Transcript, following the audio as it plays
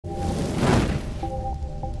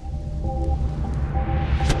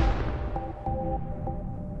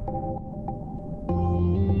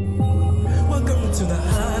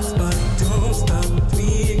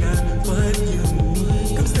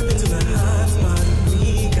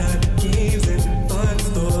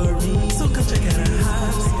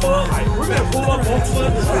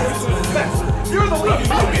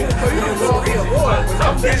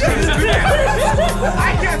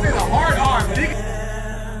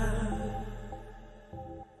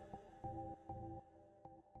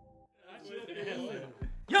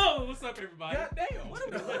up, everybody? God damn. What are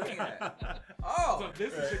we looking at? Oh. So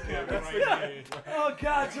this is your camera right here. Oh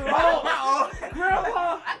God, Jerome!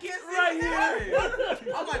 Grandma! I can't see Right here.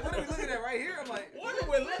 I'm like, what are we looking at right here? I'm like, What are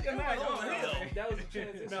we looking at? Oh, Oh, hell. That was a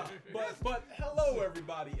transition. No, but hello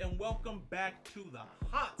everybody and welcome back to the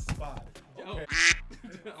hot spot. Okay.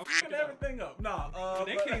 I'm fucking everything up. Nah,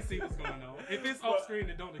 They can't see what's going on. If it's off screen,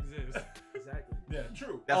 it don't exist. Exactly. Yeah,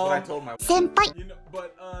 true. that's what I told my Senpai. You know,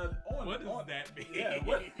 but on What does that mean? Yeah,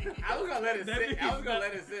 what? I was gonna let it That sit. I was gonna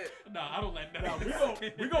means let it sit. No, I don't let that. No,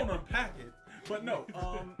 we gonna unpack it. But no,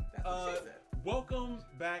 That's what she said. welcome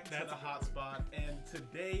back to That's the a- hot spot, and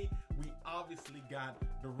today we obviously got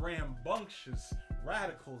the rambunctious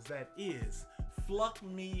radicals that is Phluck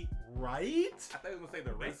me right. I thought you were gonna say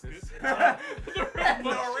the racist.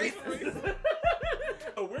 No, racist.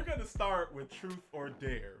 So we're gonna start with truth or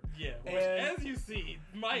dare. Yeah, which, And- as you see,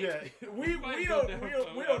 Mike. Yeah, we might don't go down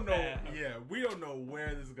we a don't know. path. Yeah, we don't know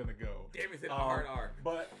where this is gonna go. Damn, it's a hard R.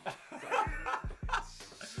 But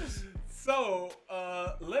so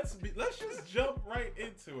let's just jump right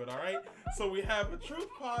into it. All right. So we have a truth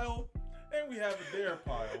pile and we have a dare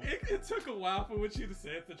pile. It took a while for what you to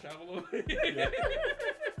say to travel away. Yeah.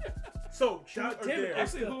 So truth or damn it, dare?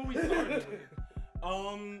 Actually, who are we starting with?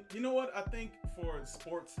 You know what? I think for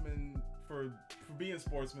sportsmen, for being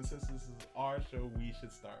sportsmen, since this is our show, we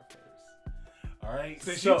should start first. All right.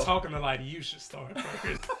 Since so, you're talking to like you should start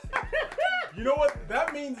first. you know what?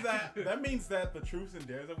 That means that the truths and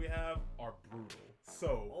dares that we have are brutal.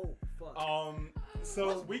 So, Oh fuck.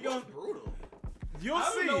 so we gonna brutal. you'll I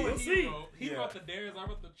see. don't know what You'll he see. wrote. He Yeah. wrote the dares. I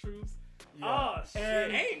wrote the truths. Oh shit.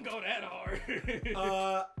 And- It ain't go that hard.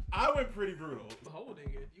 I went pretty brutal. Holding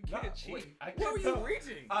it, you Nah, can't cheat. wait, I What can't were you tell.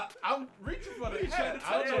 reaching? I'm reaching for the What are you trying head. to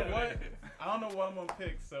I don't tell know what. me? I don't know what I'm gonna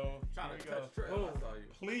pick. So Trying here to we go. touch trail. Oh. I saw you.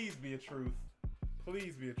 Please be a truth.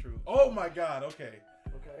 Please be a truth. Oh my God. Okay.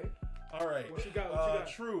 Okay. All right. What you got? What you got?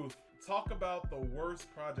 Truth. Talk about the worst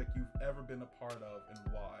project you've ever been a part of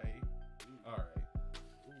and why. All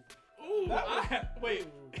right. Ooh, That wait.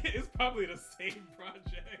 It's probably the same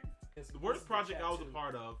project. The worst project I was a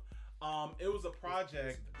part of. It was a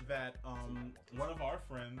project that one of our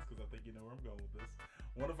friends, because I think you know where I'm going with this.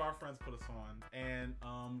 One of our friends put us on, and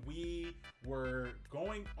we were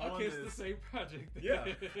going on Okay, this. it's the same project. Yeah,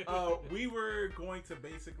 we were going to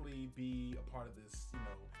basically be a part of this. You know,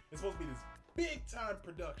 it's supposed to be this big time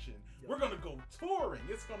production. We're gonna go touring.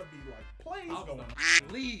 It's gonna be like plays I was going on.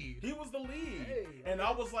 the lead. He was the lead, Hey. and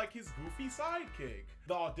I was like his goofy sidekick.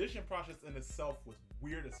 The audition process in itself was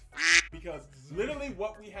weird as f- because literally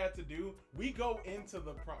what we had to do, we go into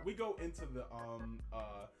the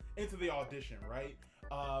audition, right?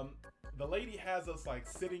 The lady has us like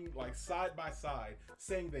sitting like side by side,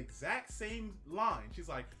 saying the exact same line. She's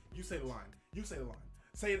like, "You say the line. You say the line.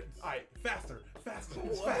 Say it. All right, faster, faster,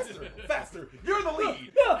 faster, faster. You're the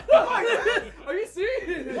lead." Are you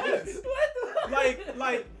serious? Yes. What the?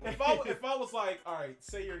 Like if I was like, "All right,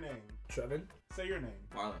 say your name. Trevin. Say your name.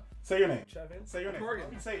 Marlon. Say your name. Trevin. Say your name.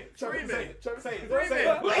 Morgan. Say it. Trevin. Say it. Trevin. Say it. Trevin. Say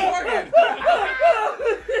it. Morgan.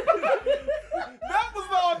 That was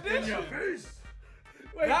the audition.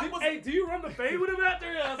 Wait, That was- hey, do you run the fade with him out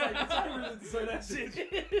there? I was like, I really say that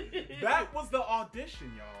shit. That was the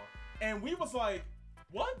audition, y'all. And we was like,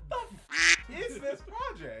 what the f- is this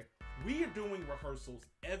project? We are doing rehearsals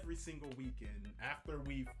every single weekend after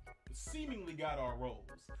we've seemingly got our roles.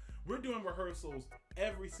 We're doing rehearsals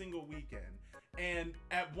every single weekend. And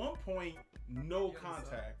at one point, no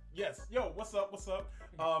contact. Yes. Yo, what's up? What's up?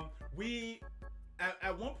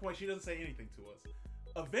 At one point, she doesn't say anything to us.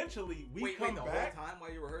 Eventually, we Wait, come the back. whole time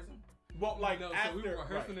while you were rehearsing? Well, like no, after, so we were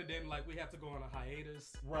rehearsing right. and then like we have to go on a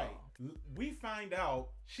hiatus. Right. We find out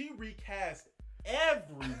she recast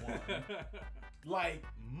everyone like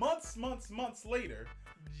months later.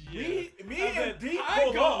 Me and D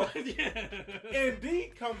pull up, and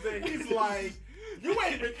D comes in. He's like, "You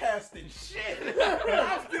ain't recasting shit.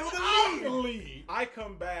 I'm still the lead." I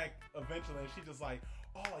come back eventually, and she just like,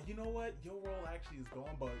 "Oh, you know what? Your role actually is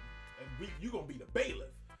gone, but you gonna be the bailiff."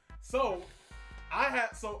 So I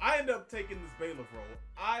end up taking this bailiff role.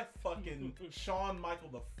 I fucking Shawn Michael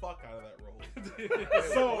the fuck out of that role.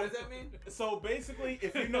 So what does that mean? So basically,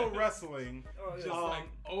 if you know wrestling, Just like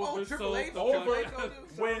Triple H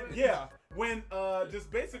oversold. when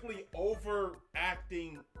just basically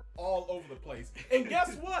overacting all over the place. And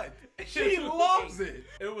guess what? She loves it.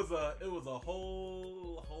 It was a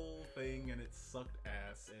whole thing, and it sucked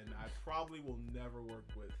ass. And I probably will never work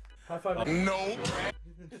with. High five. No.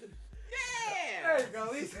 Yeah! There you go,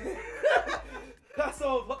 at least. I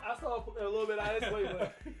saw a little bit out of this way,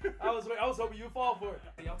 but I was hoping you'd fall for it.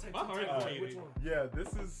 Y'all take My two. heart Take is one. beating. Which one? Yeah, this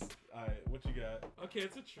is. Alright, what you got? Okay,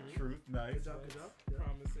 it's a truth. Truth, nice. Good job. Good job. Yeah.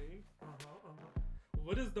 Promising.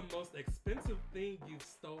 What is the most expensive thing you've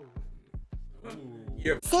stolen? Ooh.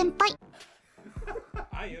 Your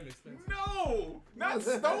I am expensive. No! Not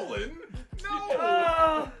stolen!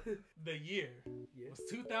 No! The year was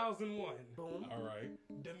 2001. Boom. Alright.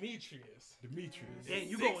 Demetrius. Demetrius. Damn,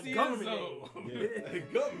 you 6 going years government old. Yeah.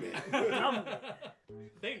 Government. Government.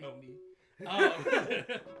 They know me.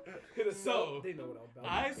 So they know what I'm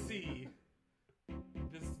about. I see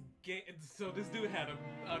this game. So this dude had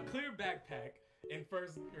a clear backpack in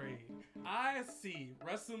first grade. I see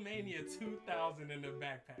WrestleMania 2000 in the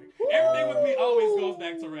backpack. Everything with me always goes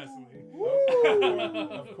back to wrestling.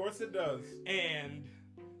 Of course it does. And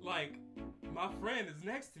like my friend is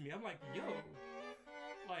next to me. I'm like, yo,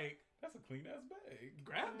 like That's a clean ass bag.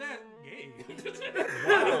 grab that game.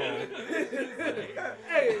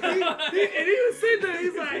 Hey, and he was sitting there.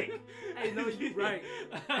 He's like, "Hey, no, you right.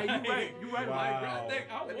 Hey, you right. You right. Wow. Like, grab that.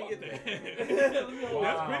 I Let me want get that. Wow.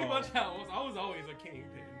 That's pretty much how it was. I was always a kingpin.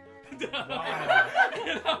 Wow.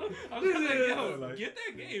 And I'm just like, yo, Like- get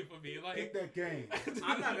that game for me. Like, Take that game.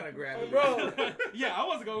 I'm not gonna grab it, Bro, yeah, I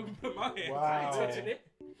wasn't gonna put my hands. Wow. I ain't touching it.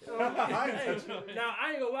 I ain't Hey, touching it. now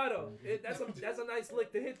I ain't gonna lie though. That's a nice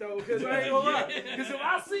lick to hit though, because I ain't gonna lie. Because if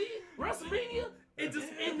I see WrestleMania, it just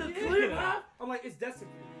in the clear live, I'm like, it's destined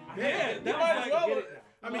for me. Yeah, that that might was as like, well. get it now.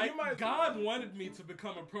 I mean, like, you might. God wanted me to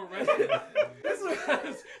become a pro wrestler.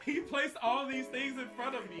 Because he placed all these things in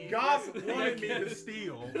front of me. God wanted me to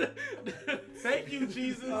steal. Thank you,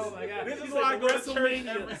 Jesus. Oh my God. This is He's why I like go to church WrestleMania.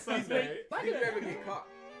 every Sunday. Did you ever get caught?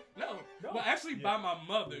 No, No. well, actually, Yeah. by my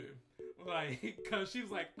mother. Like, cause she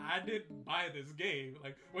was like, I didn't buy this game.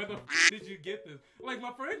 Like, where the did you get this? Like,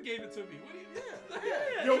 my friend gave it to me. What do you mean?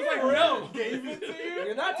 Yeah. Your He was like, friend no. gave it to you.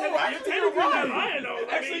 You're not Oh, taking. actually, You're technically right. not lying though.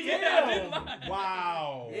 I Actually, mean, yeah, I didn't lie.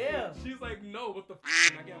 Wow. Yeah. She's like, no, what the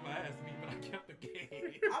and I got my ass beat, but I kept the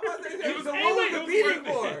game. I'm about to say, It was- so hey, what wait, was it the was beating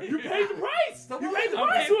worth for? it. You paid the price. So You what? paid the I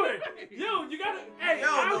price paid for the it. price. Yo, you gotta. Hey, Yo,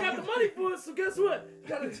 I don't no. got the money for it, so guess what?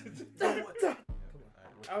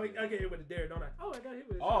 I get hit with a dare, don't I? Oh, I got hit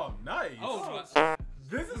with it. Oh, nice. Oh,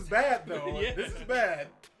 This is bad though. Yeah. This is bad.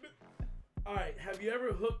 All right. Have you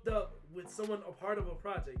ever hooked up with someone a part of a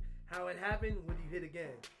project? How it happened when you hit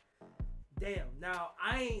again? Damn. Now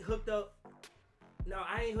I ain't hooked up. Now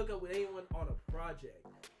I ain't hooked up with anyone on a project.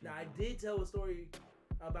 Now I did tell a story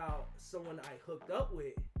about someone I hooked up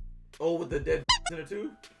with. Oh, with the dead in the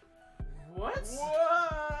tube? What?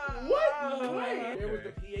 What? What? Wait. There was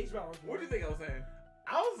Okay. the pH balance. What do you think I was saying?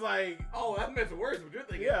 I was like, Oh, that meant the words, but you're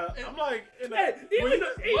thinking. yeah. I'm like, in the, Hey, when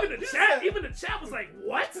even you- the chat, even the chat was like,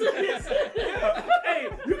 "What?" Hey,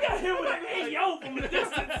 you got hit with an "Hey yo" from the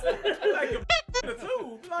distance. like a the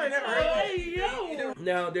tube. Like, never heard that. Hey yo.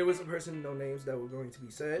 Now there was a person, no names that were going to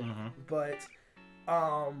be said, but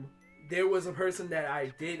there was a person that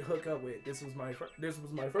I did hook up with. This was my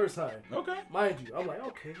first time. Okay. Mind you, I'm like,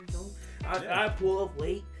 okay, you know, Yeah. I pull up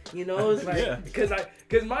late, you know, it's like, Yeah. because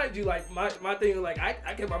mind you, like my thing was like, I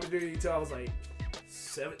kept my virginity until I was like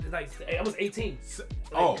 7, like I was 18.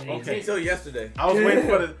 Oh, Like, okay. 18. Until yesterday. I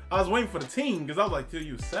was waiting for the team because I was like, till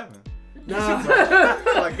you was 7. Nah.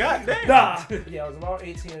 Like, goddamn. Nah. Yeah, I was about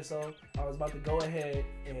 18 or so. I was about to go ahead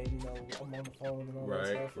and, you know, I'm on the phone and all that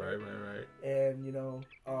stuff. Right. And, you know,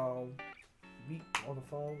 we on the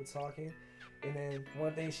phone, we're talking. And then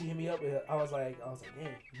one thing she hit me up with, I was like,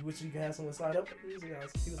 man, you wish you could have someone slide up? He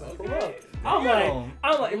was like, pull up. I'm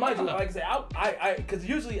like, mind you, like I said, I, because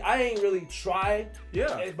usually I ain't really tried.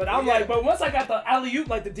 Yeah. But I'm like, but once I got the alley oop,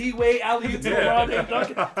 like the D Wade alley oop to Rondé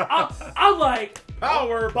Duncan, I'm like,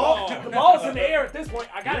 Power the ball. ball's in the air at this point.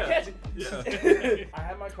 I gotta catch it. Yeah. I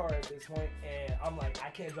had my car at this point, and I'm like, I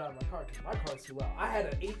can't drive my car because my car's too loud. I had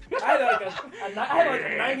like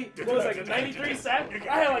a 90. What was it, like a 93 Saturn?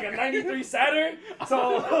 I had like a 93 Saturn.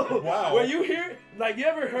 So Wow. when you hear, like, you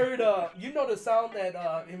ever heard, you know the sound that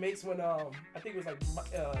it makes when I think it was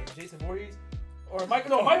like Jason Voorhees or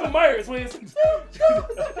Michael Myers when it's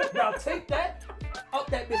now take that up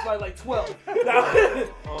that bitch by like 12 now,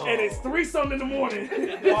 and it's 3 something in the morning.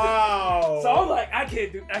 Wow. So I'm like, I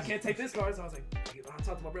can't take this car. So I was like, I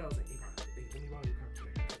talked to my brother. I was like, hey, let me borrow your car.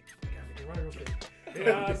 I gotta make it run real quick.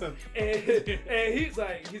 And he's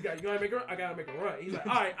like, you gotta make a run. I gotta make a run. He's like,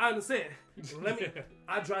 all right, I understand.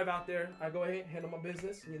 I drive out there. I go ahead, handle my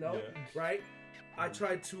business. You know, right? I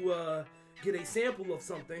tried to get a sample of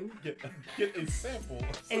something. Get a sample.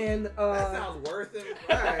 And That sounds worth it.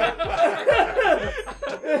 Alright.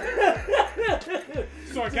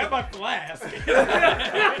 So I got my flask.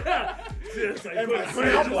 Just like, And put my it in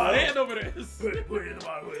sandwich the bottle. Stand over there. Put it in the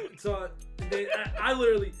bottle. So then I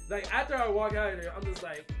literally, like, after I walk out of there, I'm just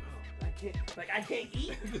like, oh, I can't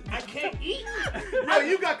eat. I can't eat. Bro,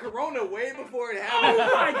 you got Corona way before it happened.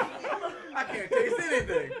 Oh my God. I can't taste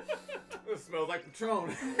anything. It smells like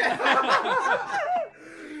Patron.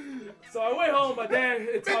 So I went home, my dad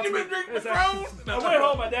talked to me. It's like, I went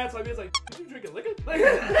home, my dad told me, it's like, did you drink a liquor? Like,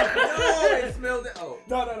 No, it smelled it. Oh.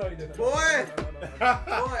 no, he didn't. Boy. No.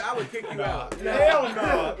 Boy, I would kick you out. Hell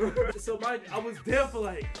no. So I was there for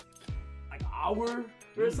like an hour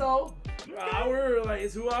or so. An hour or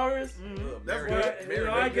like 2 hours. That's But, good. you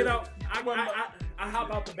know, I get out, I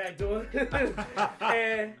hop out the back door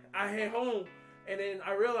and I head home, and then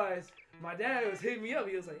I realized my dad was hitting me up.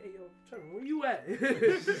 He was like, "Hey, yo, Trevor, where you at?"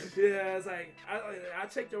 Yeah, I was like, I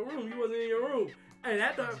checked your room. You wasn't in your room. And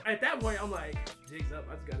at that point, I'm like, jigs up.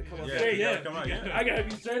 I just gotta come on straight. Yeah, come on. Yeah. I gotta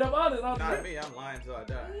be straight up honest. I'm Not like, me, I'm lying till I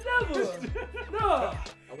die. never. No.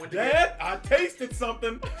 I went to Dad, I tasted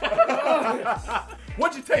something.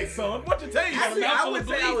 What'd you taste, son? What'd you taste? Actually, I mouthful would of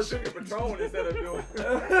say I was bleach. drinking Patron instead of doing.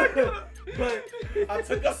 But I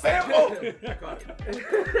took a sample. I caught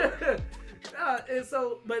it. and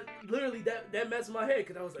so, but literally that messed with my head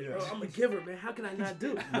because I was like, Yeah. bro, I'm a giver, man. How can I not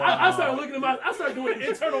do? Wow. I started looking at I started doing an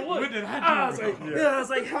internal look. What did I do? I was like, Yeah. I was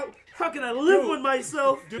like, how can I live with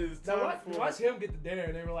myself? It's Now time for- watch him get the dare,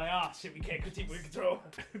 and they were like, oh shit, we can't critique with control.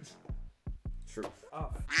 True.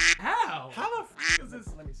 How? How the f is this?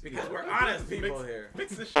 Let me see. Because we're honest people here.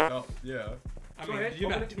 Fix this shit up. Yeah. I Go mean, ahead, you're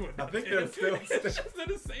open not it. doing I think that. they're still. It's just in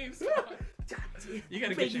the same spot. You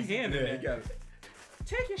gotta get your hand in Yeah, there. you got it.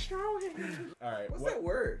 Take your strong hand. All right. What's what? that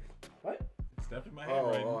word? What? It's definitely my hand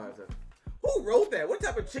right Oh, now. I said. Who wrote that? What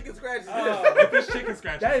type of chicken scratch is this? If it's chicken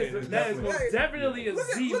scratch, That it's is most Like, definitely a Look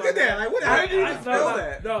at, Z. look my at that. man. Like, what? How did you even spell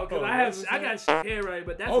that? No, because Oh, I got shit hair right,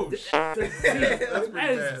 but that's Oh, that's shit. a Z. That's That pretty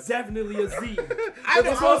is bad. definitely a Z. I It's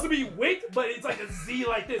know. supposed to be wicked, but it's like a Z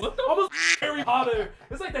like this. Almost Harry Potter.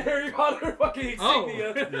 It's like the Harry Potter fucking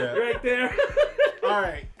insignia Yeah. right there. All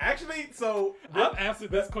right. Actually, so I've answered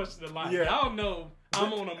this question a lot. Yeah. Y'all know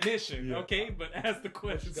I'm on a mission, Yeah. okay? But ask the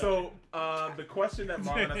question. So, the question that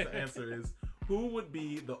Marlon has to answer is, who would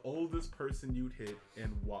be the oldest person you'd hit and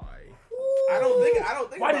why? I don't think.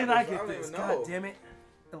 Why about didn't I this. get don't this? even God know. damn it.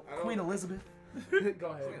 don't- Queen Elizabeth. Go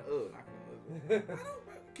ahead. Not gonna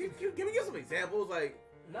Can we give some examples? Like,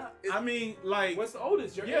 Nah. I mean, like, What's the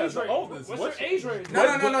oldest? Your Yeah, age the range. oldest. What's What's your age range? no.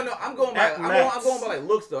 I'm going by. At I'm max. going by like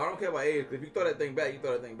looks though. I don't care about age. If you throw that thing back, you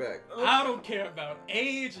throw that thing back. I don't care about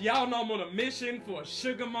age. Y'all know I'm on a mission for a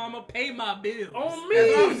sugar mama. Pay my bills. On me.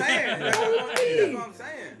 That's what I'm saying. That's On what me. I'm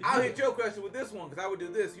saying. I'll hit your question with this one because I would do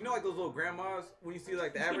this. You know, like those little grandmas when you see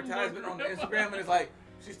like the advertisement on the Instagram and it's like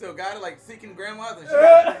she still got it, like seeking grandmas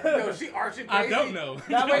and she arching I crazy. don't know.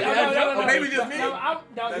 Now, wait, no. Or maybe just me. Now,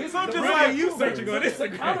 here's So the just real- like you searching on It's a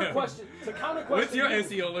counter Instagram. question. It's a counter question. What's your you.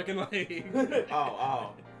 SEO looking like?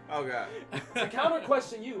 Oh god. To counter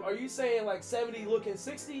question you, are you saying like 70 looking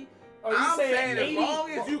 60? Or are you I'm saying 80? as long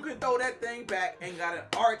as you can throw that thing back and got an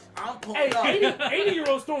arch, I'm pulling Hey, up.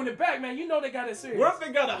 80-year-olds throwing it back, man. You know they got it serious. what if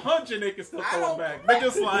they got a hunch and they can still I throw it don't- back? They're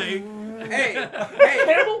just like, Hey,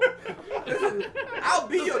 Campbell? I'll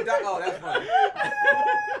be your doc. Oh, that's funny.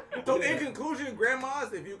 So in conclusion,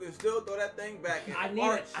 grandmas, if you can still throw that thing back and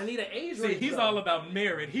I need an age See, range. he's though. all about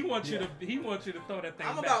merit. He wants you to throw that thing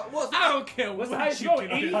I'm back. about- what's- I don't care What's what the highest you going?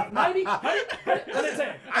 can 80? do. 90?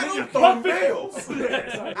 110. I don't you're throwing nails.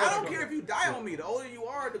 I don't care if you die on me. The older you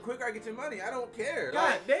are, the quicker I get your money. I don't care.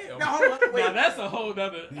 God damn. Now hold on. Wait. Now that's a whole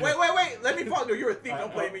nother. Wait. Let me follow. No, you're a thief.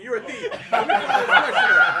 Don't blame me. You're a thief. Let me follow this question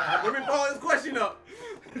up. Let me follow this question up.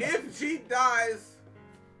 If she dies,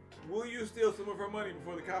 will you steal some of her money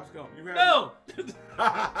before the cops come? You have No.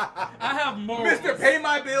 I have more. Mr. Pay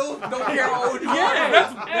my bills. Don't care how old you Yeah, are.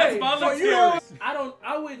 that's Hey, voluntary.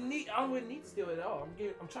 I wouldn't need to steal it at all.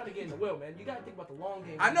 I'm trying to get in the will, man. You gotta think about the long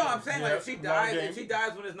game. I know. I'm saying like Yeah, if she long dies, game. if she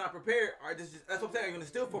dies when it's not prepared, or that's what I'm saying. You're gonna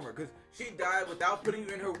steal from her because she died without putting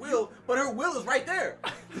you in her will, but her will is right there.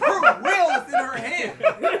 Her will is in her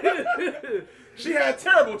hand. She had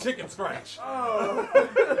terrible chicken scratch.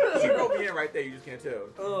 She wrote me in right there. You just can't tell.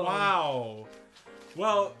 Wow.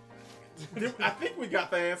 Well, I think we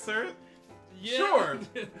got the answer. Yeah. Sure.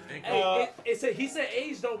 Hey, he said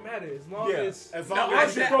age don't matter as long Yeah, as as No, long I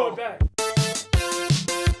as you said- throw it back.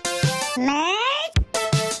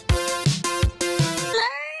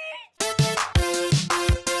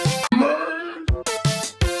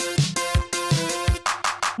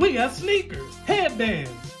 We got sneakers, headbands,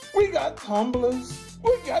 We got tumblers.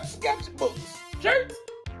 We got sketchbooks. shirts,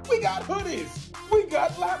 We got hoodies. We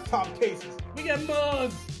got laptop cases. we got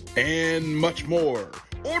mugs. And much more.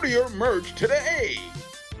 Order your merch today.